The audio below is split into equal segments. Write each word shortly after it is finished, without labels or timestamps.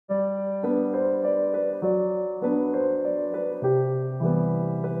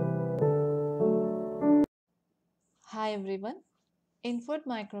Hi everyone. In food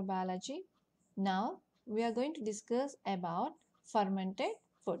microbiology, now we are going to discuss about fermented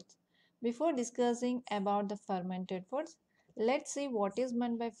foods. Before discussing about the fermented foods, let's see what is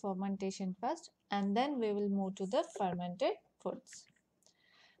meant by fermentation first and then we will move to the fermented foods.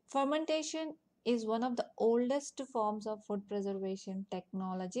 Fermentation is one of the oldest forms of food preservation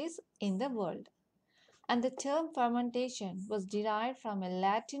technologies in the world. And the term fermentation was derived from a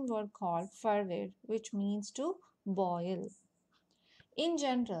Latin word called fervere, which means to boil. In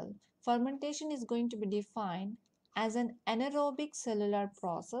general, fermentation is going to be defined as an anaerobic cellular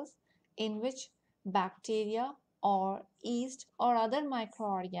process in which bacteria or yeast or other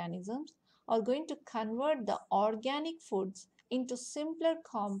microorganisms are going to convert the organic foods into simpler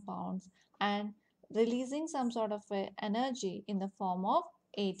compounds and releasing some sort of energy in the form of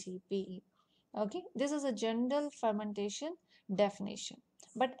ATP. Okay, this is a general fermentation definition.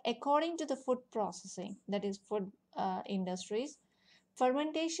 But according to the food processing, that is food industries,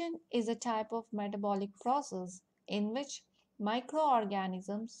 fermentation is a type of metabolic process in which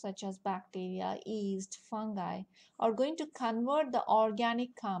microorganisms such as bacteria, yeast, fungi are going to convert the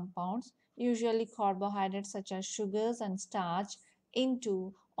organic compounds, usually carbohydrates such as sugars and starch,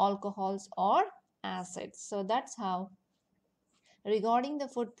 into alcohols or acids. So that's how, regarding the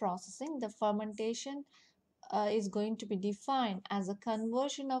food processing, the fermentation is going to be defined as a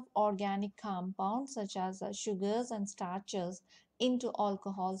conversion of organic compounds such as sugars and starches into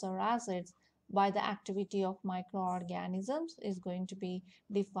alcohols or acids by the activity of microorganisms is going to be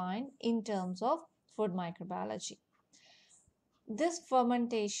defined in terms of food microbiology. This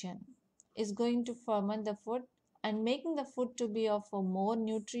fermentation is going to ferment the food and making the food to be of a more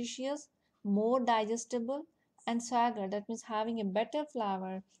nutritious, more digestible and swagger, that means having a better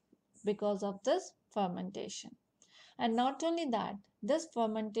flavor because of this fermentation. And not only that, this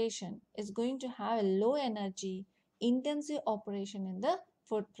fermentation is going to have a low energy, intensive operation in the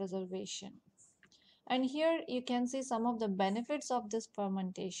food preservation. And here you can see some of the benefits of this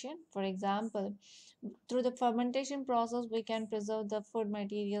fermentation. For example, through the fermentation process, we can preserve the food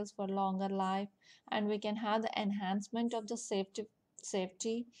materials for longer life and we can have the enhancement of the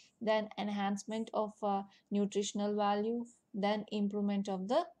safety, then enhancement of nutritional value, then improvement of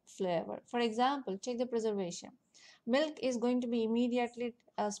the flavor. For example, take the preservation. Milk is going to be immediately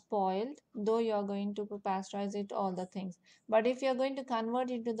spoiled, though you are going to pasteurize it, all the things. But if you are going to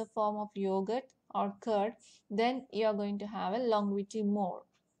convert it to the form of yogurt or curd, then you are going to have a longevity more.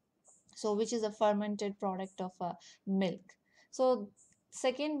 So, which is a fermented product of milk. So,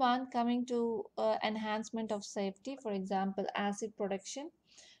 second one, coming to enhancement of safety, for example, acid production.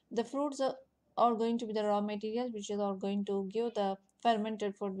 The fruits are going to be the raw materials which are going to give the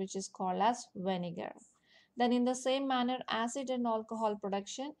fermented food which is called as vinegar. Then in the same manner, acid and alcohol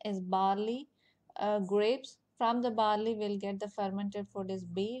production is barley, grapes. From the barley we'll get the fermented food is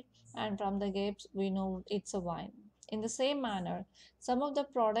beer, and from the grapes we know it's a wine. In the same manner, some of the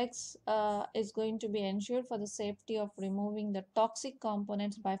products is going to be ensured for the safety of removing the toxic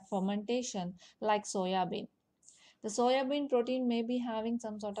components by fermentation, like soya bean. The soybean protein may be having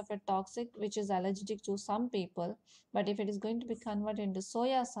some sort of a toxic which is allergic to some people, but if it is going to be converted into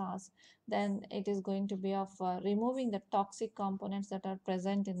soya sauce, then it is going to be of removing the toxic components that are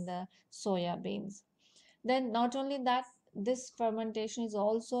present in the soya beans. Then not only that, this fermentation is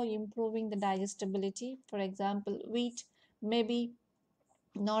also improving the digestibility. For example, wheat may be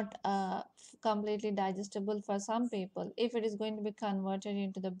not completely digestible for some people. If it is going to be converted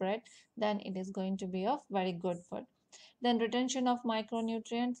into the bread, then it is going to be of very good food. Then retention of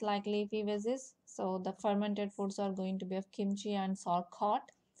micronutrients like leafy veggies. So the fermented foods are going to be of kimchi and sauerkraut.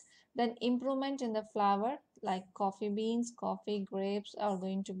 Then improvement in the flavor like coffee beans, coffee, grapes are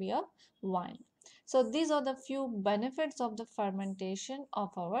going to be a wine. So these are the few benefits of the fermentation of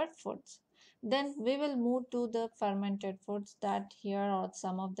our foods. Then we will move to the fermented foods, that here are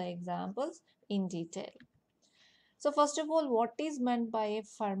some of the examples in detail. So first of all, what is meant by a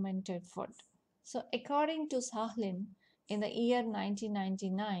fermented food? So according to Sahlin, in the year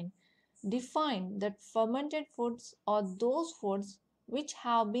 1999, defined that fermented foods are those foods which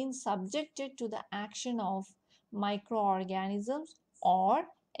have been subjected to the action of microorganisms or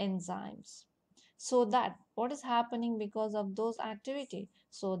enzymes. So that what is happening because of those activity?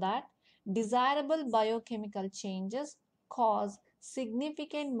 So that desirable biochemical changes cause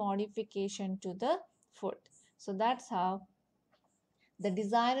significant modification to the food. So that's how the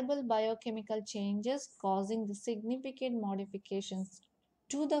desirable biochemical changes causing the significant modifications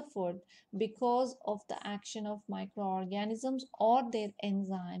to the food because of the action of microorganisms or their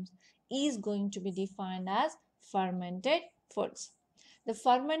enzymes is going to be defined as fermented foods. The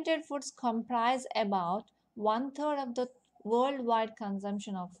fermented foods comprise about one third of the worldwide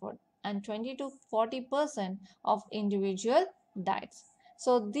consumption of food and 20 to 40% of individual diets.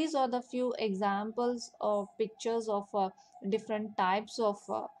 So these are the few examples of pictures of different types of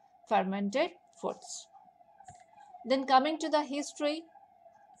fermented foods. Then coming to the history,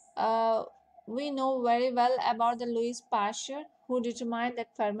 uh, we know very well about the Louis Pasteur, who determined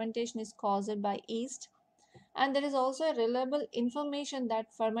that fermentation is caused by yeast. And there is also reliable information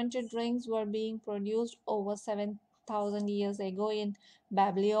that fermented drinks were being produced over 7,000 years ago in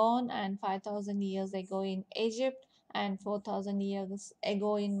Babylon and 5,000 years ago in Egypt and 4,000 years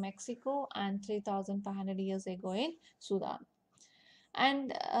ago in Mexico and 3,500 years ago in Sudan.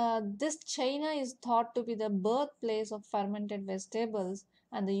 And this China is thought to be the birthplace of fermented vegetables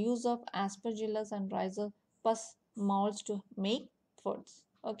and the use of aspergillus and rhizopus molds to make foods.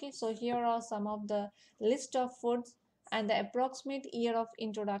 Okay, so here are some of the list of foods and the approximate year of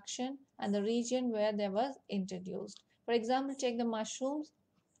introduction and the region where they were introduced. For example, take the mushrooms.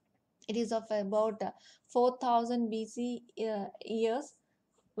 It is of about 4000 BC years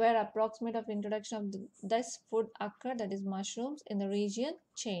where approximate of introduction of this food occurred, that is mushrooms, in the region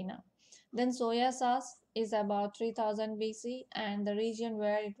China. Then soya sauce is about 3000 BC and the region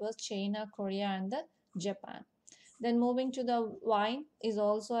where it was China, Korea and the Japan. Then moving to the wine is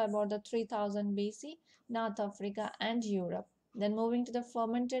also about the 3000 BC, North Africa and Europe. Then moving to the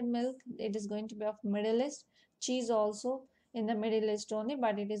fermented milk, it is going to be of Middle East. Cheese also in the Middle East only,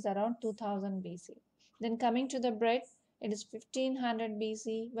 but it is around 2000 BC. Then coming to the bread, it is 1500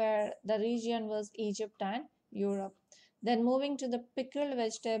 BC, where the region was Egypt and Europe. Then moving to the pickled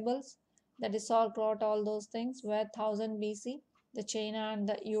vegetables, that is sauerkraut, all those things, were 1000 BC, the China and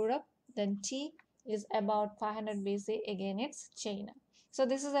the Europe. Then tea is about 500 BC, again it's China. So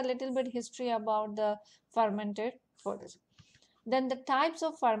this is a little bit history about the fermented foods. Then the types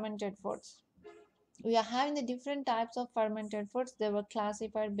of fermented foods. We are having the different types of fermented foods. They were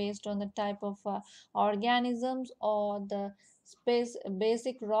classified based on the type of organisms or the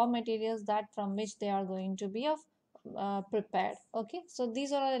basic raw materials that from which they are going to be of prepared. Okay, so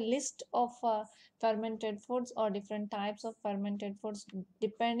these are a list of fermented foods or different types of fermented foods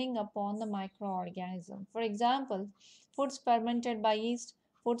depending upon the microorganism. For example, foods fermented by yeast,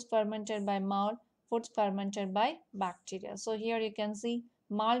 foods fermented by mold, foods fermented by bacteria. So here you can see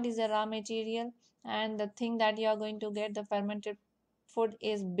malt is a raw material and the thing that you are going to get the fermented food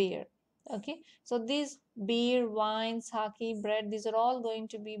is beer. Okay, so these beer, wine, sake, bread, these are all going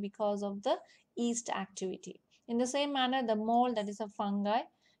to be because of the yeast activity. In the same manner, the mold, that is a fungi,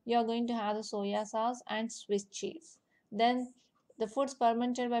 you are going to have the soya sauce and Swiss cheese. Then the foods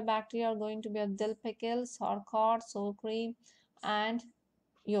fermented by bacteria are going to be a dill pickle, sauerkraut, sour cream and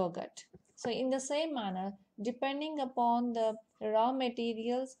yogurt. So in the same manner, depending upon the raw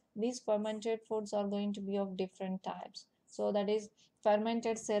materials, these fermented foods are going to be of different types. So that is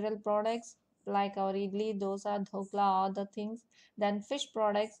fermented cereal products like our idli, dosa, dhokla, all the things. Then fish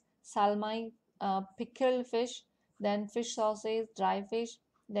products, salmon, pickled fish, then fish sauces, dry fish.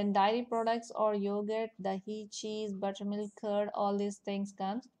 Then dairy products or yogurt, dahi, cheese, buttermilk, curd, all these things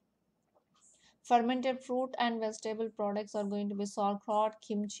comes. Fermented fruit and vegetable products are going to be sauerkraut,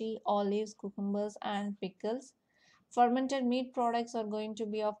 kimchi, olives, cucumbers, and pickles. Fermented meat products are going to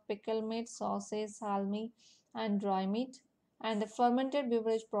be of pickle meat, sauces, salmi, and dry meat. And the fermented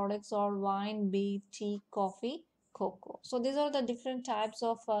beverage products are wine, beer, tea, coffee, cocoa. So these are the different types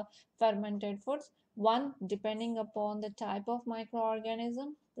of fermented foods. One depending upon the type of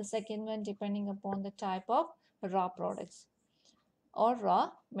microorganism, the second one depending upon the type of raw products or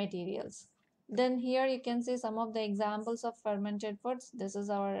raw materials. Then here you can see some of the examples of fermented foods. This is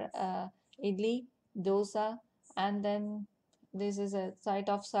our idli, dosa, and then this is a site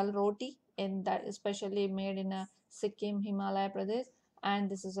of sal roti in that especially made in a Sikkim, Himalaya Pradesh, and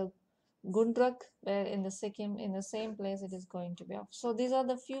this is a Gundruk where in the Sikkim in the same place it is going to be off. So these are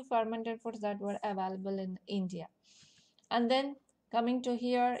the few fermented foods that were available in India. And then coming to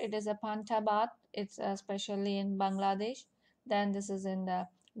here, it is a pantabat. It's especially in Bangladesh. Then this is in the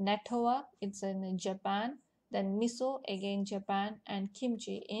Netowa. It's in Japan. Then miso, again Japan, and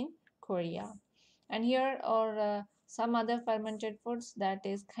kimchi in Korea. And here are some other fermented foods, that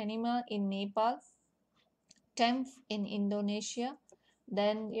is khanima in Nepal, temph in Indonesia.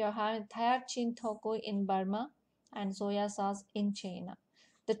 Then you have thayat chin thoko in Burma and soya sauce in China.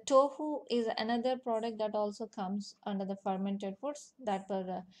 The tofu is another product that also comes under the fermented foods that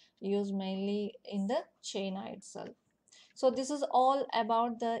were used mainly in the China itself. So this is all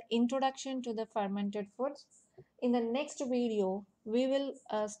about the introduction to the fermented foods. In the next video, we will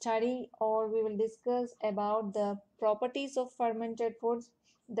study or we will discuss about the properties of fermented foods,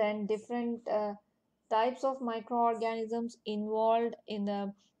 then different types of microorganisms involved in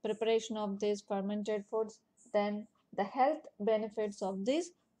the preparation of these fermented foods, then the health benefits of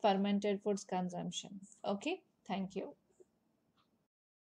this fermented foods consumption. Okay, thank you.